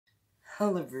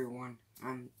Hello everyone,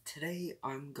 today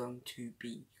I'm going to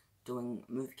be doing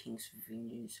Movie Kings Movie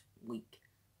News Week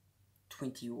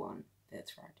 21,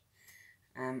 that's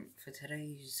right. For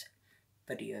today's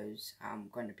videos, I'm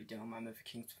going to be doing my Movie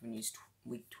Kings Movie News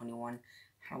Week 21,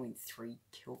 Halloween 3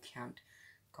 kill count.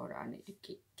 God, I need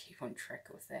to keep on track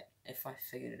with that. If I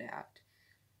figured it out,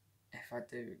 if I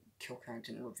do kill count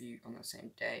and review on the same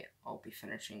day, I'll be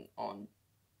finishing on,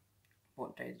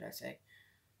 what day did I say?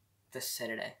 This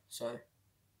Saturday, so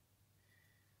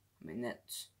I mean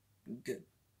that's good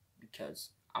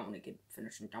because I want to get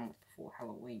finished and done with before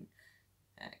Halloween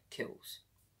kills.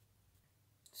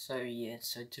 So yeah,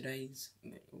 so today's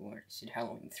what I said,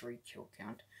 Halloween 3 kill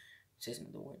count, Season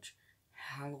of the Witch,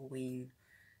 Halloween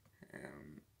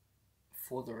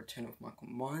for the Return of Michael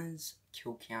Myers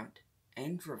kill count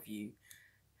and review,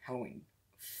 Halloween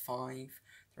 5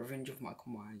 The Revenge of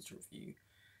Michael Myers review,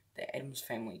 The Addams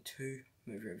Family 2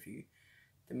 movie review,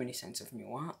 The Many Saints of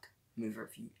Newark movie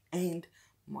review, and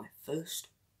my first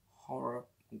horror,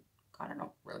 kind of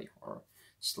not really horror,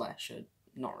 slasher,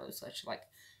 not really slasher, like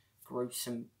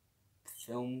gruesome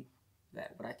film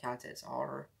that would I count as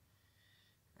horror?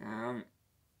 I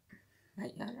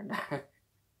don't know.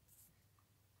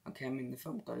 Okay, I mean the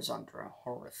film goes under a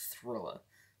horror thriller,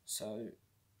 so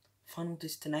Final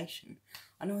Destination.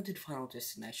 I know I did Final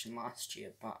Destination last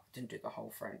year, but I didn't do the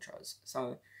whole franchise,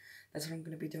 so that's what I'm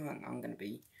going to be doing. I'm going to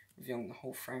be reviewing the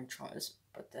whole franchise,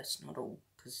 but that's not all,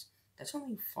 because that's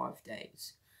only 5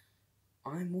 days.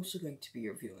 I'm also going to be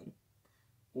reviewing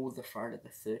all the Friday the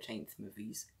 13th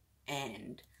movies,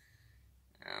 and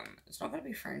it's not going to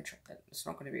be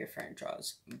a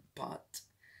franchise, but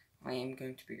I am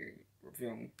going to be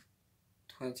reviewing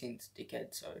 2010th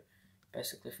decade, so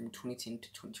basically from 2010 to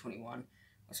 2021,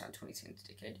 or sorry, 2010th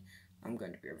decade, I'm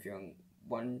going to be reviewing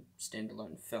one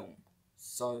standalone film.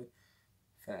 So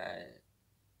for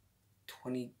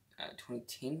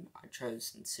 2010, I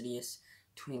chose Insidious.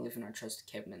 2011, I chose The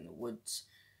Cabin in the Woods.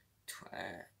 So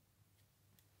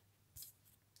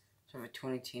for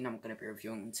 2010, I'm going to be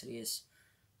reviewing Insidious.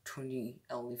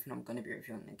 2011, I'm going to be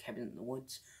reviewing The Cabin in the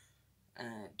Woods.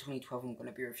 2012, I'm going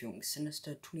to be reviewing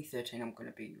Sinister. 2013, I'm going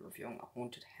to be reviewing A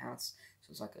Haunted House.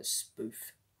 So it's like a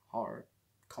spoof horror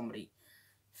comedy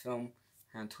film.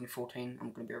 2014,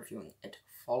 I'm going to be reviewing It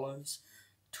Follows.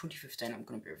 2015, I'm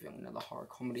going to be reviewing another horror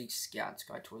comedy, Scout's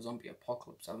Guide to a Zombie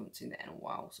Apocalypse. I haven't seen that in a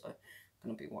while, so I'm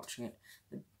going to be watching it.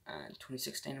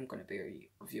 2016, I'm going to be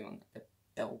reviewing The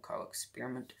Belko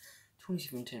Experiment.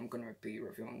 2017, I'm going to be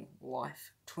reviewing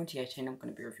Life. 2018, I'm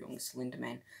going to be reviewing Slender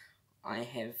Man. I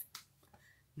have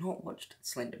not watched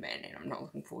Slender Man, and I'm not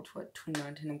looking forward to it.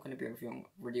 2019, I'm going to be reviewing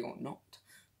Ready or Not.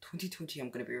 2020, I'm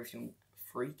going to be reviewing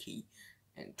Freaky.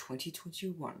 And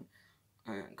 2021,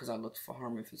 because I looked for horror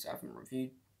movies I haven't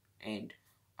reviewed, and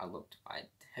I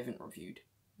haven't reviewed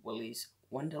Willy's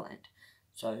Wonderland,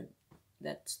 so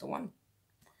that's the one.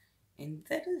 And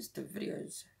that is the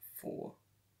videos for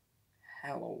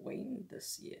Halloween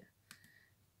this year.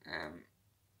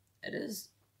 It is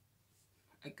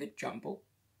a good jumble.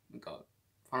 We got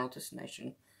Final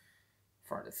Destination,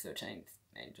 Friday the 13th,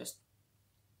 and just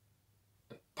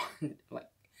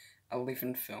like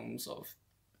 11 films of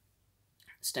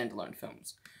standalone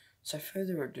films. So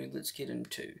further ado, let's get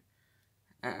into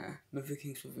Movie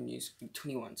Kings Movie News Week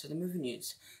 21. So the movie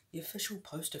news, the official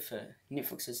poster for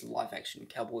Netflix's live-action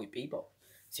Cowboy Bebop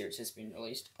series has been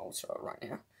released. I'll show it right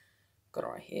now. Got it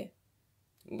right here.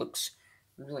 It looks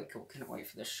really cool. Cannot wait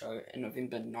for this show in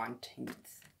November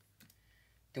 19th.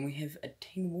 Then we have a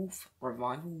Teen Wolf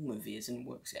revival movie is in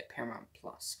works at Paramount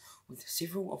Plus, with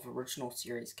several of original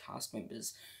series cast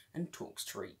members in talks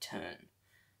to return.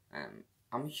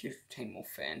 I'm a huge Teen Wolf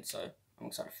fan, so I'm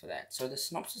excited for that. So the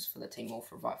synopsis for the Teen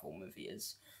Wolf revival movie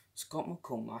is: Scott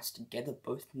McCall must together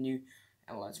both new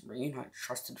allies reunite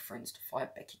trusted friends to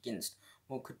fight back against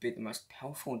what could be the most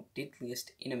powerful and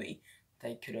deadliest enemy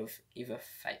they could have ever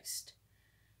faced.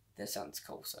 That sounds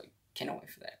cool, so cannot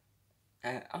wait for that.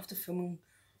 After filming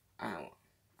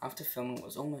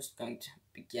was almost going to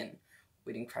begin,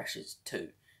 Wedding Crashers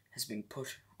 2 has been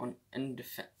put on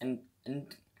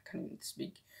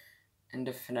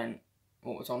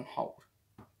what was on hold.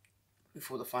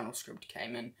 Before the final script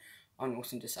came in, Owen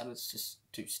Wilson decided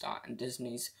to star in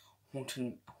Disney's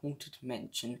Haunted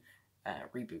Mansion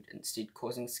reboot instead,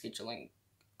 causing scheduling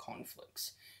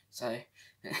conflicts. So,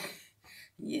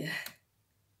 yeah.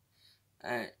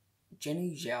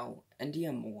 Jenny Zhao,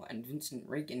 India Moore, and Vincent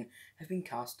Regan have been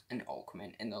cast in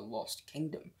Aquaman and the Lost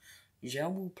Kingdom.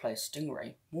 Zhao will play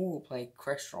Stingray, Moore will play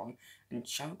Crestron, and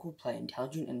Shark will play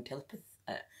intelligent and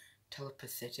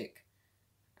telepathic,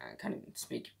 can't even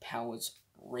speak, powers.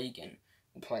 Regan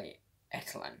will play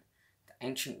Atlan, the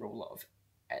ancient ruler of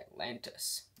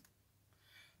Atlantis.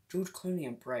 George Clooney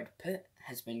and Brad Pitt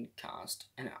has been cast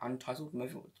in an untitled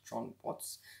movie with John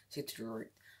Watts set to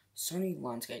direct. Sony,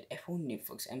 Lionsgate, Apple,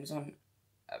 Netflix, Amazon,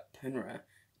 Punra,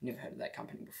 never heard of that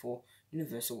company before,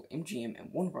 Universal, MGM,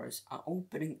 and Warner Bros. Are all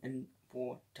bidding in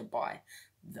war to buy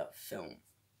the film.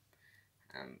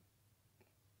 That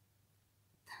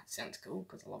sounds cool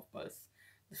because I love both.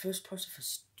 The first poster for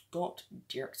Scott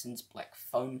Derrickson's Black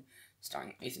Phone,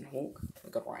 starring Ethan Hawke, I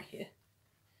got right here.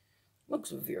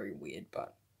 Looks very weird,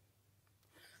 but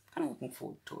kind of looking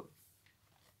forward to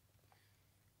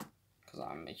it because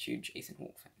I'm a huge Ethan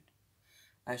Hawke fan.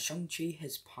 Shang-Chi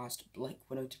has passed Black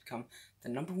Widow to become the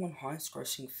 #1 highest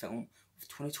grossing film of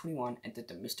 2021 at the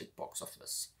domestic box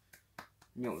office.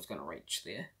 Knew it was going to reach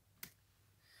there.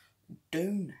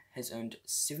 Dune has earned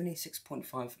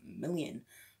 $76.5 million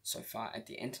so far at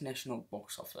the international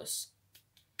box office.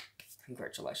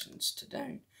 Congratulations to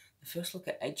Dune. The first look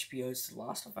at HBO's The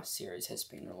Last of Us series has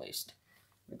been released.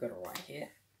 We've got it right here.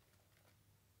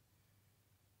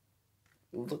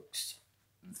 Looks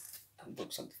like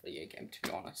the video game, to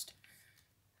be honest.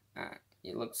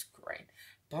 It looks great.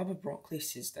 Barbara Broccoli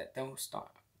says that they'll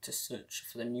start to search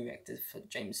for the new actor for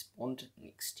James Bond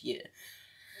next year.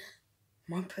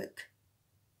 My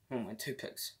two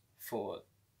picks for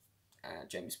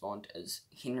James Bond is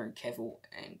Henry Cavill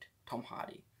and Tom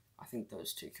Hardy. I think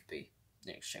those two could be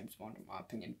the next James Bond, in my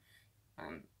opinion.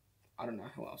 I don't know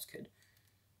who else could.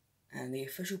 And the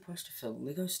official poster for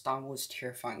LEGO Star Wars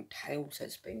Terrifying Tales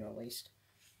has been released.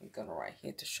 We've got it right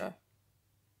here to show.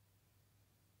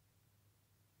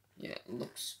 Yeah, it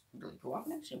looks really cool. I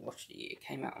haven't actually watched it yet. It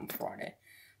came out on Friday,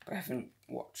 but I haven't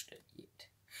watched it yet.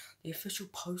 The official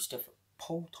poster for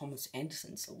Paul Thomas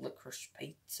Anderson's Licorice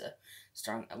Pizza,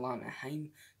 starring Alana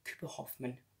Haim, Cooper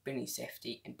Hoffman, Benny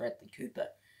Safdie, and Bradley Cooper.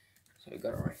 So we've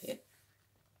got it right here.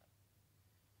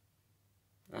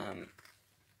 I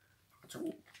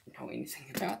don't know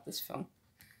anything about this film,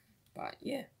 but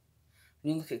yeah.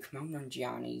 When you look at Kumail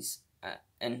Nanjiani's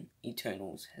In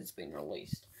Eternals has been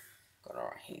released. Got it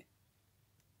right here.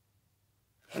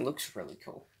 It looks really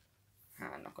cool.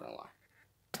 I'm not gonna lie.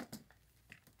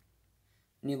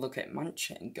 When you look at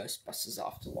Munch and Ghostbusters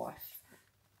Afterlife.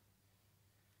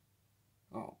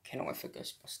 Oh, cannot wait for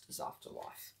Ghostbusters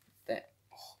Afterlife.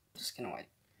 Just cannot wait.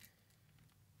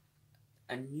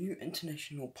 A new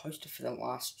international poster for The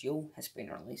Last Duel has been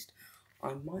released.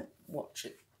 I might watch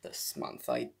it this month.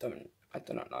 I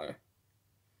do not know.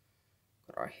 Got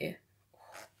it right here.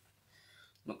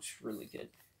 Looks really good.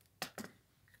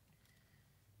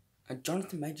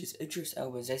 Jonathan Majors, Idris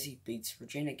Elba, Zazie Beetz,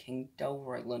 Regina King,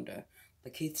 Delroy Lindo,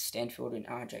 Lakeith Stanfield, and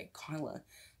RJ Kyler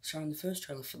starring the first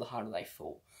trailer for The Harder They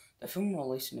Fall. The film will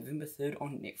release November 3rd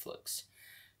on Netflix.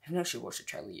 I haven't actually watched the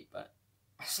trailer yet, but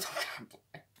I still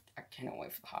I cannot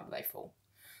wait for The Harder They Fall.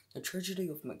 The Tragedy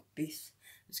of Macbeth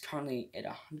is currently at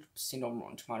 100% on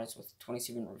Rotten Tomatoes with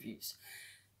 27 reviews.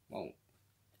 Well,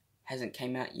 hasn't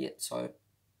came out yet, so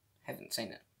haven't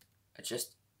seen it.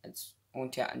 It's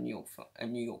went out in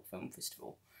New York Film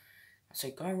Festival. So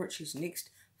Guy Ritchie's next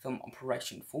film,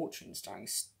 Operation Fortune, starring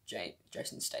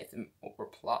Jason Statham, Aubrey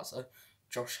Plaza,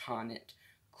 Josh Hartnett,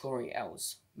 Chloe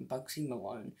Ells, Bugsy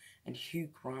Malone, and Hugh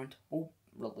Grant, will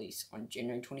release on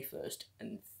January 21st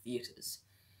in theatres.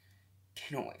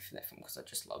 Cannot wait for that film because I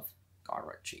just love Guy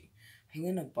Ritchie.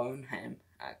 Helena Bonham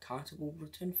Carter will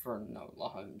return for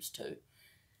Enola Holmes too.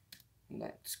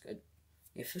 That's good.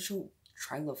 The official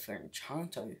trailer for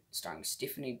Enchanto, starring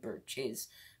Stephanie Burgess,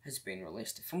 has been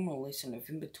released. The film will release on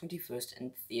November 21st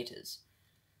in theatres.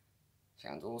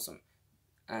 Sounds awesome.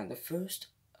 The first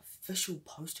official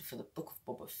poster for the Book of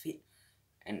Boba Fett,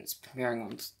 and it's premiering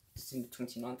on December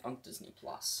 29th on Disney+.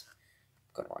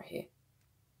 Got it right here.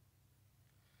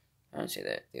 I don't see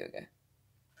that. There we go.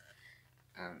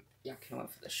 Yeah, I can't wait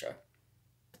for the show.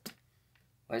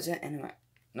 What is that?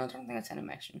 No, I don't think it's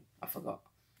animation. I forgot.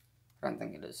 I don't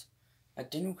think it is.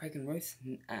 Daniel Craig and Ruth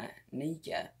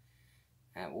Negga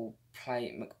will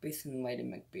play Macbeth and Lady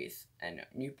Macbeth in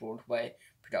a new Broadway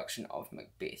production of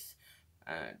Macbeth,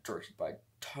 directed by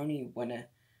Tony winner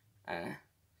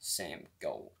Sam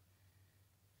Gold.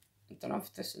 I don't know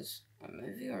if this is a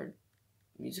movie or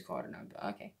a musical, I don't know, but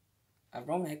okay.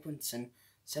 Ron Atkinson,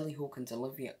 Sally Hawkins,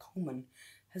 Olivia Colman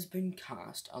has been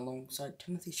cast alongside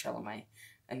Timothée Chalamet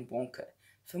and Wonka.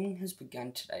 Filming has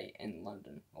begun today in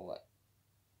London, or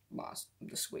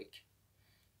this week.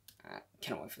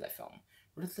 Cannot wait for that film.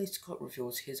 Ridley Scott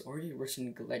reveals he has already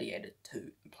written Gladiator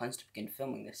 2 and plans to begin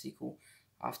filming the sequel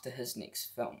after his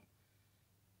next film.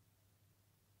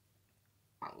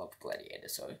 I love Gladiator,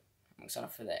 so I'm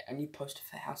excited for that. A new poster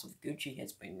for House of Gucci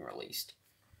has been released.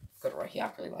 Got it right here.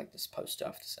 I really like this poster, I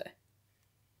have to say.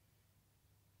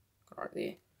 Got it right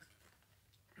there.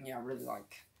 Yeah, I really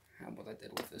like what they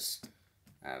did with this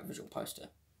visual poster.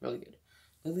 Really good.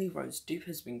 Lily Rose Depp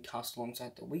has been cast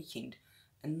alongside The Weeknd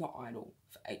in The Idol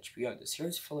for HBO. The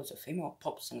series follows a female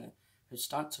pop singer who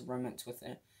starts a romance with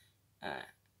an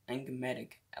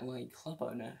enigmatic LA club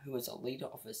owner who is a leader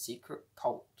of a secret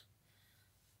cult.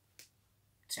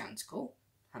 Sounds cool.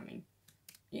 I mean,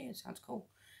 yeah, sounds cool.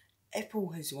 Apple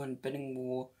has won bidding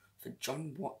war for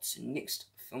John Watts' next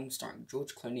film starring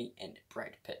George Clooney and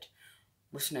Brad Pitt.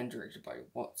 Written and directed by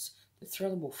Watts, the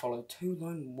thriller will follow two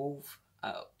lone wolf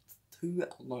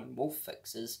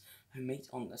fixers who meet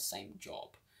on the same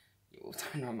job. Yeah, we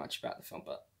don't know much about the film,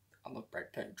 but I love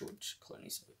Brad Pitt and George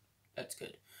Clooney, so that's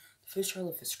good. The first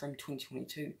trailer for Scream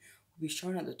 2022 will be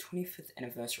shown at the 25th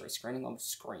anniversary screening of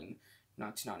Scream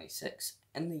 1996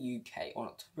 in the UK on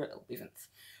October 11th.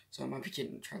 So I might be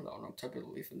getting a trailer on October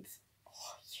 11th.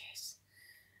 Oh, yes.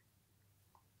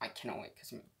 I cannot wait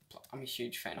because I'm a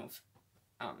huge fan of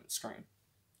Scream.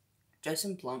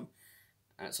 Jason Blum,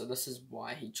 so this is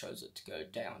why he chose it to go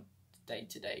down day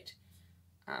to date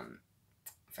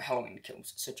for Halloween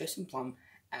Kills. So Jason Blum,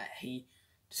 he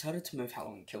decided to move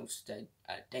Halloween Kills to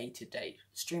day to date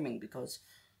streaming because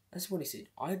that's what he said.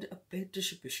 I had a bad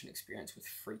distribution experience with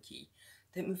Freaky.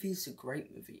 That movie is a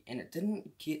great movie, and it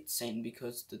didn't get seen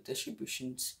because the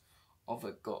distributions of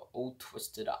it got all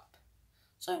twisted up.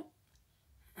 So,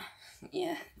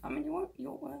 yeah, I mean,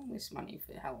 you'll earn less money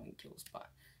for Halloween Kills, but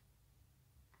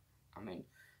I mean,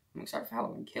 I'm excited for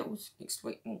Halloween Kills next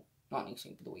week. Well, not next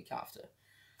week, but the week after.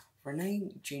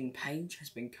 Renee Jean Page has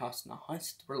been cast in a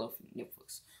heist thriller for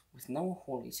Netflix, with Noah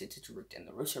Hawley set to direct and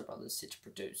the Russo brothers set to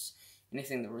produce.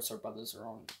 Anything the Russo brothers are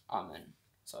on, I'm in.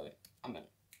 So, I'm in.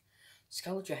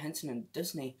 Scarlett Johansson and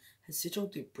Disney has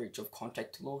settled their breach of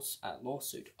contract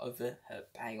lawsuit over her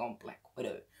pay on Black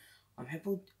Widow. I'm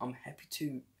happy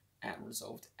to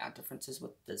resolve our differences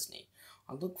with Disney.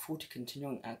 I look forward to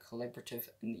continuing our collaborative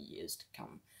in the years to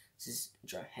come, says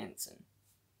Johansson.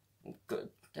 Well, good,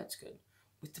 that's good.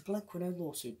 With the Black Widow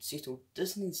lawsuit settled,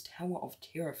 Disney's Tower of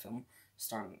Terror film,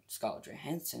 starring Scarlett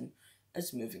Johansson,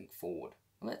 is moving forward.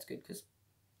 Well, that's good because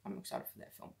I'm excited for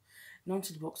that film. Now on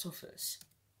to the box office.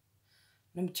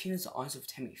 Number 10 is The Eyes of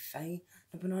Tammy Faye.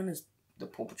 Number 9 is the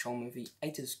Paw Patrol movie.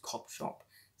 8 is Cop Shop.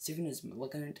 7 is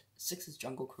Malignant. 6 is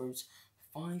Jungle Cruise.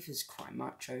 5 is Cry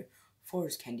Macho. 4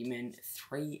 is Candyman.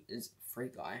 3 is Free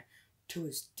Guy. 2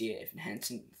 is Dear Evan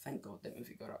Hansen. Thank God that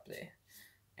movie got up there.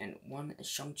 And 1 is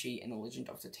Shang-Chi and the Legend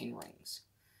of the Ten Rings.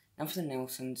 Now for the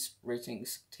Nelson's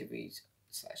ratings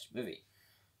TV/movie.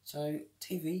 So,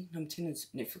 TV, number 10 is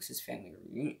Netflix's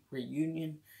Family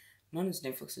Reunion. 9 is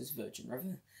Netflix's Virgin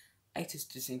River. 8 is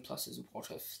Disney Plus's What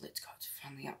If. Let's go, it's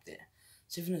finally up there.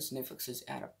 7 is Netflix's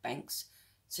Outer Banks.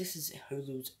 6 is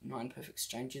Hulu's 9 Perfect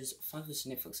Strangers. 5 is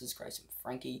Netflix's Grace and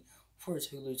Frankie. 4 is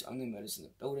Hulu's Only Murders in the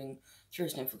Building. 3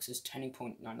 is Netflix's Turning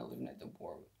Point 9/11 at the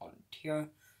War on Terror.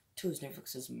 2 is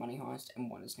Netflix's Money Heist. And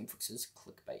 1 is Netflix's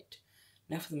Clickbait.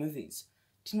 Now for the movies.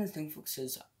 10 is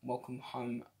Netflix's Welcome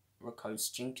Home Ricos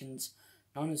Jenkins.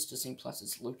 9 is Disney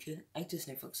Plus's Luca. 8 is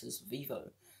Netflix's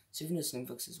Vivo. 7 is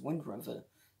Netflix's Wind River.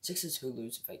 6 is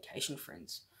Hulu's Vacation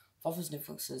Friends. 5 is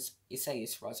Netflix's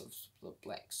SAS Rise of the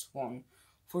Black Swan.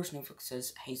 4 is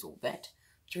Netflix's Hazel That.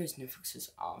 3 is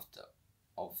Netflix's Afterlife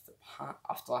of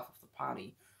the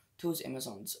Party. 2 is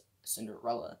Amazon's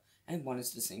Cinderella. And 1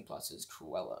 is Disney Plus's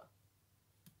Cruella.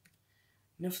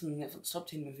 Now for the Netflix Top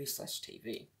 10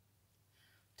 Movies/TV.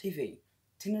 TV.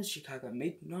 10 is Chicago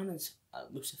Med. 9 is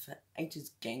Lucifer. 8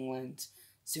 is Gangland.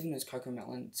 7 is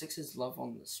Cocomelon. 6 is Love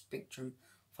on the Spectrum.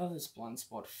 5 is Blind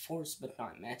Spot. 4 is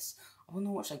Midnight Mass. I've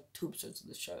only watched like 2 episodes of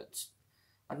the show.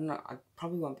 I don't know, I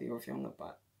probably won't be reviewing it,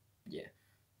 but yeah.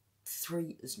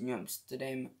 3 is New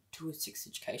Amsterdam. 2 is Sex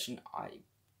Education.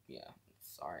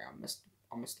 Sorry, I missed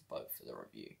the boat for the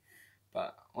review.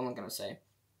 But all I'm gonna say,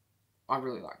 I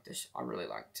really liked this. I really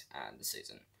liked the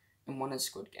season. And 1 is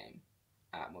Squid Game.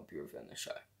 We'll be reviewing the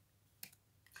show.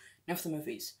 Now for the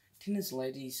movies. 10 is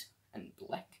Ladies in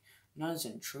Black. 9 is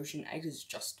Intrusion. 8 is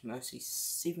Just Mercy.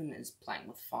 7 is Playing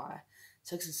with Fire.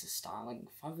 6 is The Starling.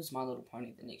 5 is My Little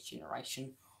Pony: The Next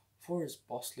Generation. 4 is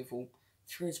Boss Level.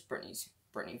 3 is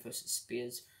Britney vs.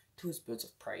 Spears. 2 is Birds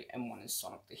of Prey. And 1 is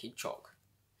Sonic the Hedgehog.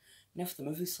 Now for the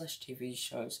movie/TV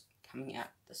shows coming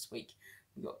out this week,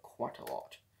 we've got quite a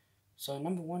lot. So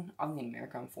number 1, only in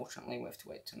America, unfortunately, we have to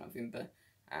wait till November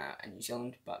in New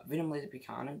Zealand, but Venom Let There Be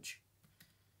Carnage.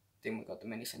 Then we got The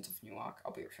Many Saints of Newark,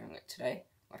 I'll be reviewing that today,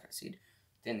 like I said.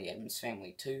 Then The Addams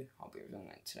Family 2, I'll be reviewing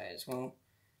that today as well.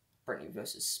 Britney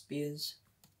vs. Spears.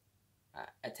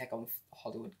 Attack of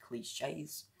Hollywood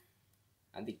Cliches.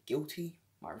 The Guilty,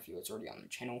 my review is already on the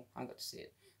channel. I got to see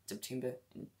it in September,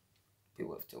 and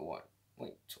people have to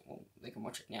wait till, well, they can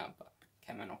watch it now, but it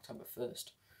came out October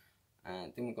 1st.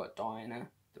 Then we got Diana,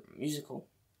 the musical.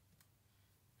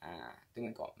 Then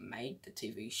we got Made, the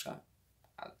TV show.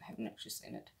 I haven't actually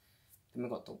seen it. Then we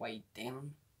got The Way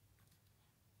Down.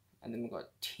 And then we got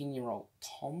 10-Year-Old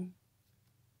Tom.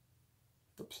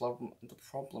 The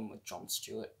problem with Jon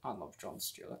Stewart. I love Jon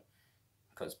Stewart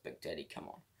because Big Daddy, come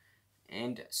on.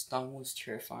 And Star Wars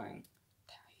Terrifying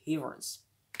Heroes.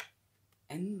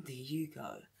 And there you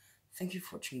go. Thank you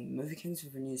for watching Movie Kings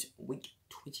Movie News Week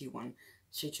 21.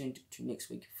 Stay tuned to next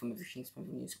week for Movie Kings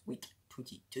Movie News Week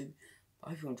 22. I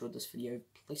hope you enjoyed this video.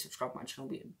 Please subscribe to my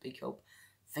channel, it'll be a big help.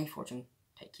 Thanks for watching.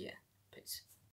 Take care. Peace.